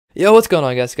Yo, what's going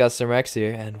on guys, Rex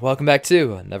here, and welcome back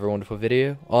to another wonderful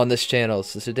video on this channel.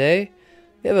 So today,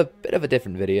 we have a bit of a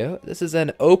different video. This is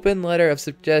an open letter of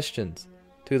suggestions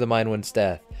to the Minewind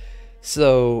staff.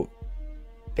 So,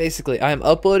 basically, I'm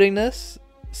uploading this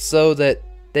so that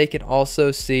they can also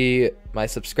see my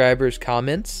subscribers'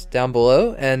 comments down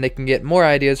below, and they can get more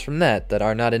ideas from that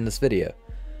are not in this video.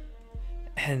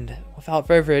 And without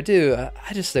further ado,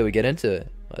 I just say we get into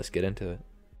it. Let's get into it.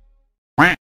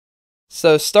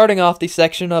 So, starting off the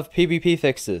section of PvP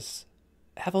fixes,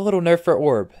 have a little nerf for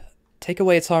Orb. Take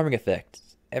away its harming effect.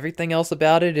 Everything else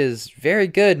about it is very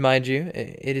good, mind you.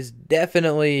 It is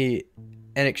definitely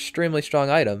an extremely strong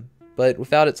item, but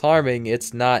without its harming,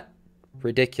 it's not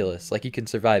ridiculous. Like, you can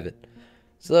survive it.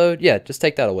 So, yeah, just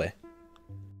take that away.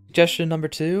 Suggestion number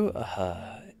 2,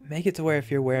 make it to where if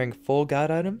you're wearing full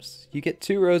god items, you get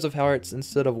 2 rows of hearts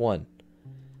instead of 1.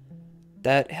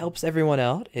 That helps everyone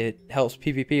out. It helps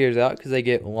PvPers out because they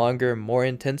get longer, more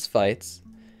intense fights.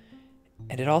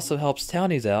 And it also helps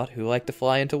townies out who like to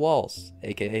fly into walls,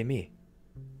 aka me.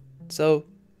 So,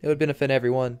 it would benefit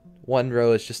everyone. 1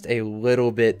 row is just a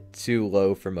little bit too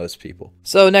low for most people.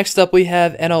 So next up we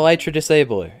have an Elytra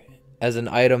Disabler as an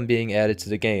item being added to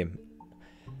the game.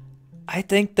 I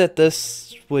think that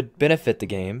this would benefit the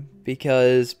game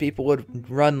because people would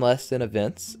run less in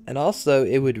events, and also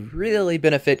it would really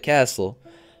benefit Castle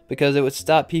because it would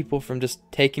stop people from just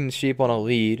taking the sheep on a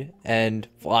lead and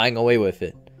flying away with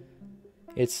it.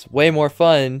 It's way more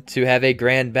fun to have a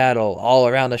grand battle all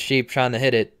around a sheep trying to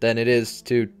hit it than it is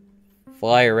to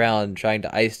fly around trying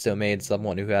to ice domain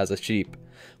someone who has a sheep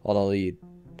on a lead.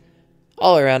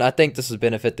 All around, I think this would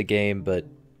benefit the game, but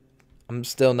I'm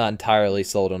still not entirely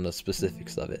sold on the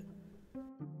specifics of it.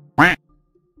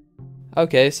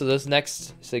 Okay, so this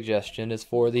next suggestion is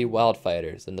for the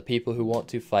wildfighters and the people who want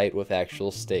to fight with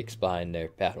actual stakes behind their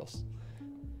battles.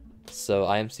 So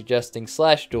I am suggesting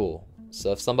 /duel.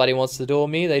 So if somebody wants to duel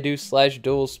me, they do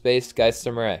 /duel space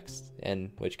Geistermerx,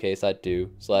 in which case I do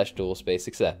 /duel space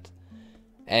accept.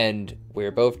 And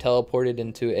we're both teleported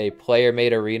into a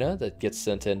player-made arena that gets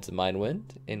sent into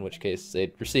Minewind, in which case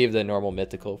they'd receive the normal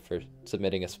mythical for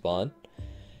submitting a spawn.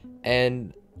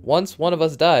 And once one of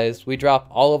us dies, we drop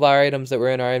all of our items that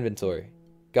were in our inventory,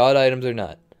 god items or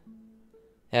not.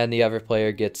 And the other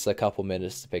player gets a couple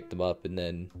minutes to pick them up, and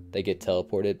then they get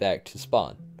teleported back to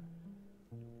spawn.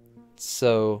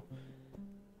 So,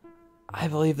 I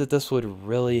believe that this would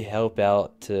really help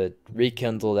out to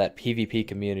rekindle that PvP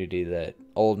community that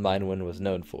old Minewind was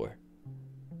known for.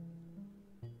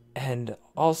 And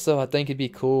also, I think it'd be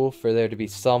cool for there to be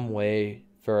some way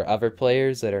for other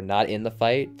players that are not in the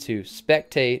fight to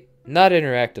spectate, not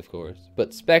interact of course, but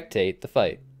spectate the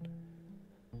fight.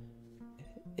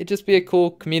 It'd just be a cool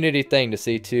community thing to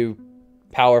see 2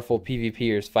 powerful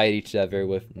PvPers fight each other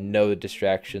with no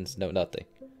distractions, no nothing.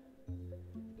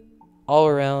 All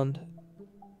around,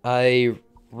 I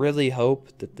really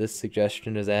hope that this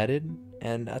suggestion is added,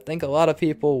 and I think a lot of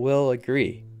people will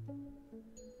agree.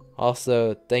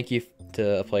 Also, thank you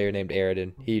to a player named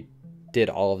Aridin. He did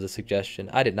all of the suggestion.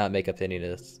 I did not make up any of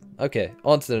this. Okay,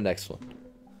 on to the next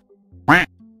one.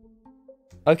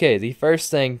 Okay, the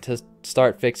first thing to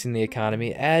start fixing the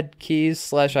economy, add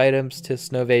keys/items to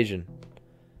Snowvasion.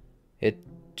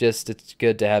 It's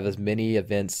good to have as many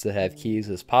events that have keys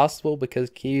as possible because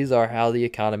keys are how the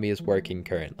economy is working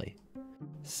currently.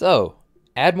 So,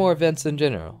 add more events in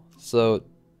general. So,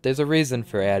 there's a reason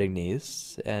for adding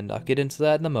these, and I'll get into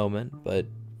that in a moment, but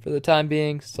for the time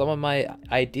being, some of my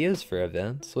ideas for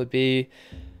events would be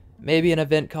maybe an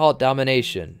event called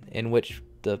Domination, in which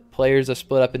the players are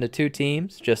split up into 2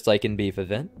 teams, just like in Beef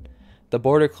event. The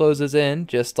border closes in,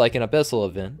 just like an Abyssal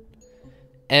event.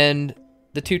 And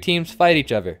the 2 teams fight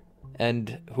each other,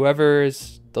 and whoever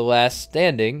is the last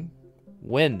standing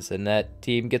wins, and that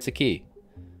team gets a key.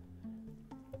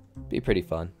 Be pretty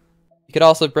fun. You could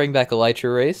also bring back a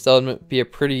Elytra race. That would be a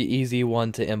pretty easy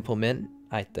one to implement,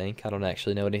 I think. I don't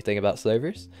actually know anything about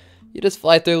servers. You just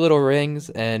fly through little rings,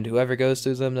 and whoever goes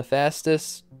through them the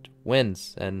fastest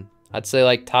wins. And I'd say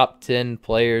like top 10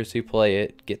 players who play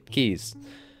it get keys.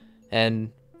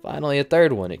 And finally a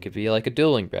third one. It could be like a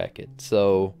dueling bracket.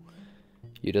 So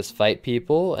you just fight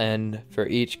people, and for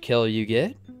each kill you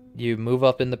get, you move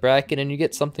up in the bracket and you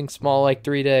get something small like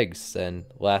 3 eggs, and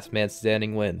last man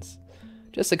standing wins.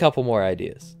 Just a couple more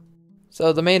ideas.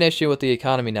 So the main issue with the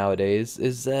economy nowadays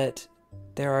is that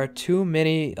there are too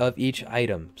many of each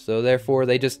item, so therefore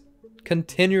they just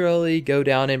continually go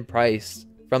down in price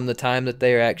from the time that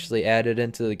they are actually added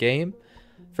into the game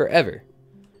forever,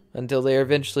 until they are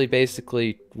eventually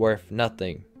basically worth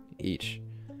nothing each.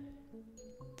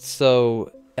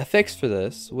 So A fix for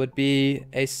this would be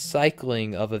a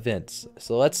cycling of events.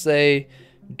 So let's say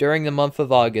during the month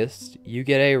of August, you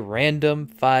get a random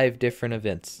 5 different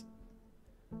events.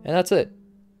 And that's it.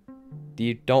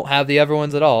 You don't have the other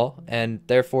ones at all, and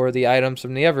therefore the items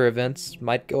from the other events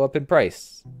might go up in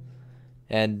price.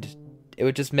 And it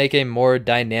would just make a more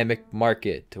dynamic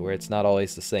market to where it's not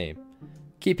always the same.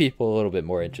 Keep people a little bit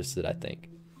more interested, I think.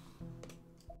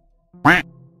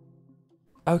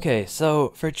 Okay, so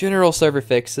for general server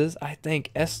fixes, I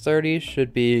think S30s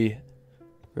should be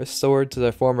restored to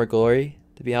their former glory,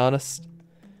 to be honest.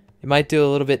 It might do a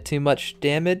little bit too much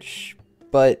damage,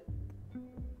 but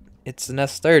it's an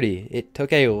S30. It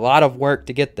took a lot of work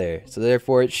to get there, so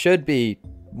therefore it should be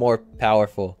more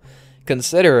powerful.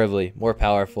 Considerably more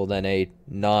powerful than a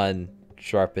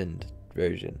non-sharpened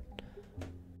version.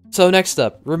 So next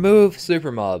up, remove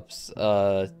super mobs.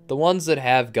 The ones that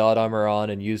have god armor on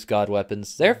and use god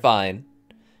weapons, they're fine.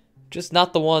 Just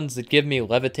not the ones that give me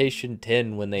levitation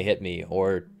 10 when they hit me,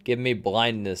 or give me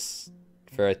blindness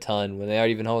for a ton when they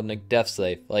aren't even holding a death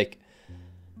safe. Like,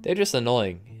 they're just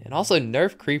annoying. And also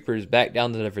nerf creepers back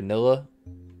down to the vanilla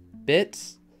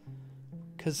bits,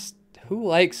 because who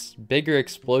likes bigger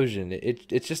explosion?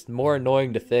 It's just more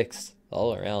annoying to fix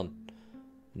all around.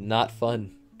 Not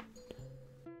fun.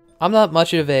 I'm not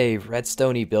much of a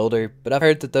redstone-y builder, but I've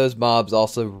heard that those mobs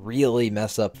also really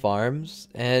mess up farms,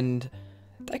 and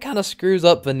that kind of screws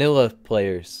up vanilla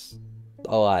players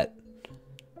a lot.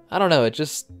 I don't know,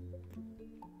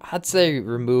 I'd say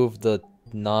remove the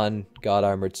non-god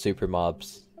armored super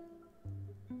mobs.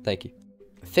 Thank you.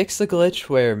 Fix the glitch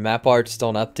where map arts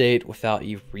don't update without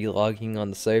you relogging on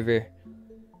the server.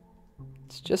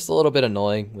 It's just a little bit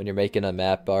annoying when you're making a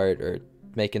map art or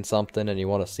making something and you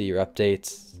want to see your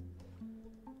updates.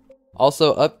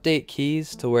 Also, update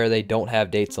keys to where they don't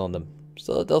have dates on them,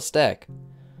 so that they'll stack.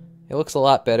 It looks a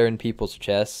lot better in people's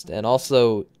chests, and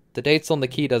also, the dates on the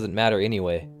key doesn't matter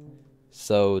anyway,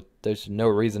 so there's no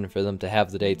reason for them to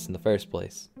have the dates in the first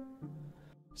place.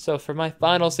 So for my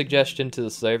final suggestion to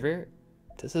the server,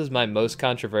 this is my most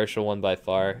controversial one by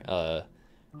far.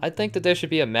 I think that there should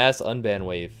be a mass unban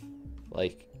wave.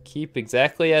 Like, keep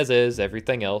exactly as is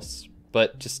everything else,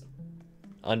 but just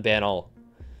unban all.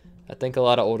 I think a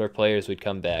lot of older players would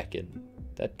come back, and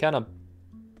that kind of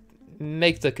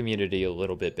make the community a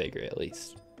little bit bigger at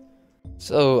least.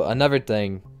 So another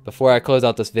thing, before I close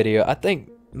out this video, I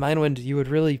think Minewind, you would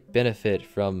really benefit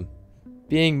from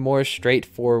being more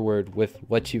straightforward with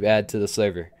what you add to the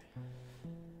server.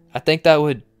 I think that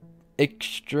would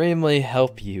extremely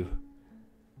help you.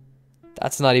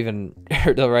 That's not even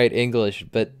the right English,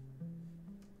 but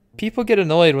people get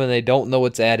annoyed when they don't know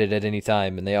what's added at any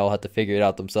time and they all have to figure it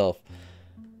out themselves.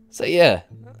 So yeah,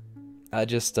 I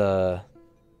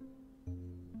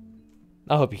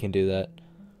hope you can do that.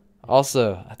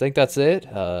 Also, I think that's it.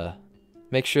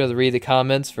 Make sure to read the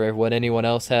comments for what anyone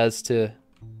else has to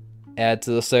add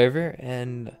to the server,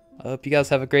 and I hope you guys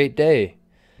have a great day.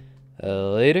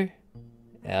 Later,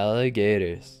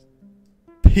 alligators.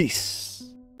 Peace.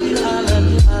 I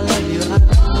love you, I love you, I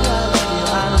love you.